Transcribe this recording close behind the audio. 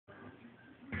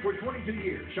For 22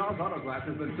 years, Shaw's Auto Glass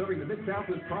has been serving the Mid-South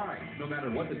with pride. No matter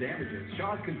what the damage is,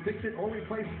 Shaw's can fix it or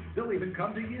replace it. They'll even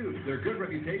come to you. Their good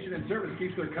reputation and service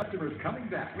keeps their customers coming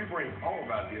back. We bring all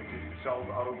of our vehicles to Shaw's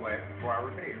Auto Glass for our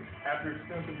repairs. After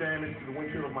extensive damage to the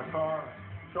windshield of my car,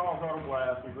 Shaw's Auto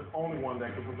Glass is the only one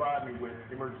that can provide me with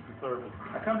emergency service.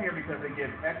 I come here because they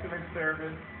give excellent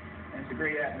service and it's a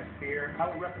great atmosphere. I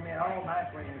would recommend all my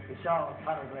friends to Shaw's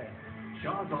Auto Glass.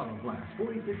 Shaw's Auto Glass,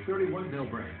 4631 Mill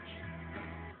Branch.